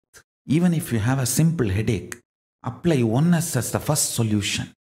Even if you have a simple headache, apply oneness as the first solution.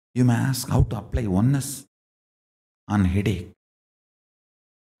 You may ask how to apply oneness on headache.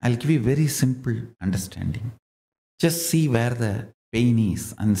 I'll give you very simple understanding. Just see where the pain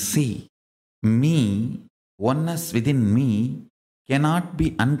is and see me, oneness within me cannot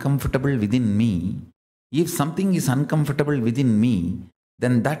be uncomfortable within me. If something is uncomfortable within me,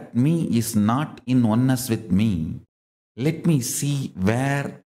 then that me is not in oneness with me. Let me see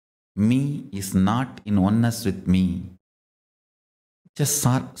where me is not in oneness with me. Just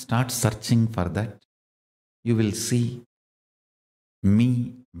start searching for that. You will see me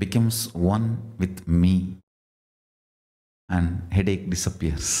becomes one with me and headache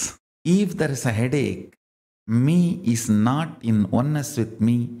disappears. If there is a headache, me is not in oneness with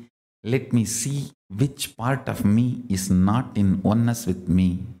me. Let me see which part of me is not in oneness with me.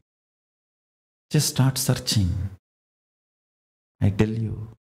 Just start searching. I tell you,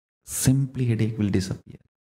 simply headache will disappear.